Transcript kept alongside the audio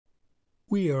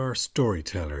We are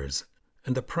storytellers,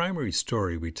 and the primary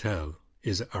story we tell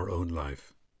is our own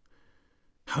life.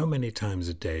 How many times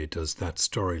a day does that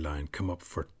storyline come up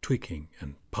for tweaking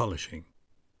and polishing?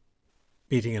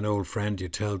 Meeting an old friend, you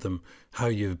tell them how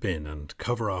you've been and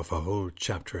cover off a whole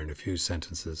chapter in a few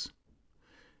sentences.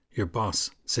 Your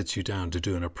boss sits you down to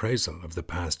do an appraisal of the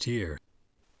past year.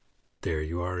 There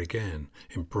you are again,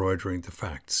 embroidering the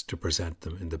facts to present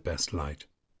them in the best light.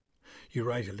 You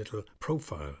write a little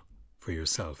profile for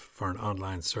yourself for an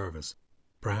online service,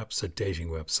 perhaps a dating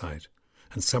website,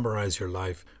 and summarize your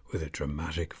life with a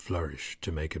dramatic flourish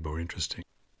to make it more interesting.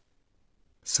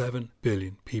 7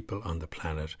 billion people on the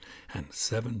planet and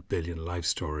 7 billion life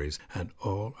stories, and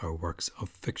all are works of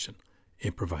fiction,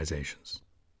 improvisations.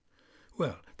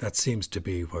 Well, that seems to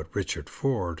be what Richard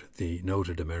Ford, the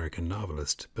noted American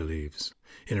novelist, believes.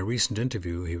 In a recent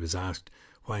interview, he was asked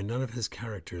why none of his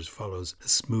characters follows a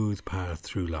smooth path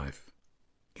through life.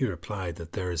 He replied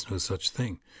that there is no such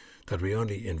thing, that we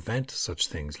only invent such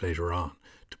things later on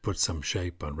to put some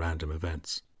shape on random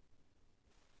events.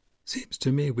 Seems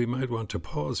to me we might want to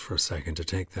pause for a second to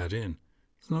take that in.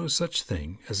 There's no such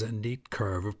thing as a neat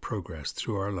curve of progress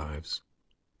through our lives.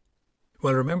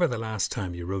 Well, remember the last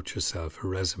time you wrote yourself a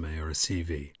resume or a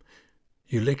CV.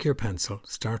 You lick your pencil,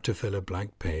 start to fill a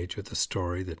blank page with a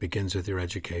story that begins with your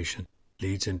education,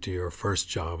 leads into your first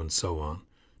job and so on.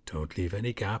 Don't leave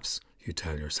any gaps, you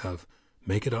tell yourself.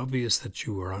 Make it obvious that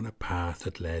you were on a path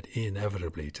that led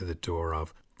inevitably to the door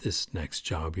of this next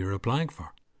job you're applying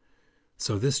for.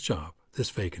 So this job, this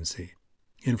vacancy,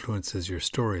 influences your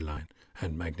storyline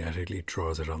and magnetically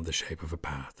draws it on the shape of a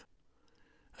path.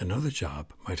 Another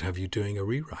job might have you doing a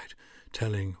rewrite,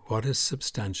 telling what is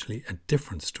substantially a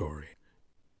different story.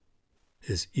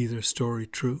 Is either story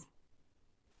true?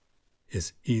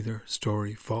 Is either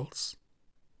story false?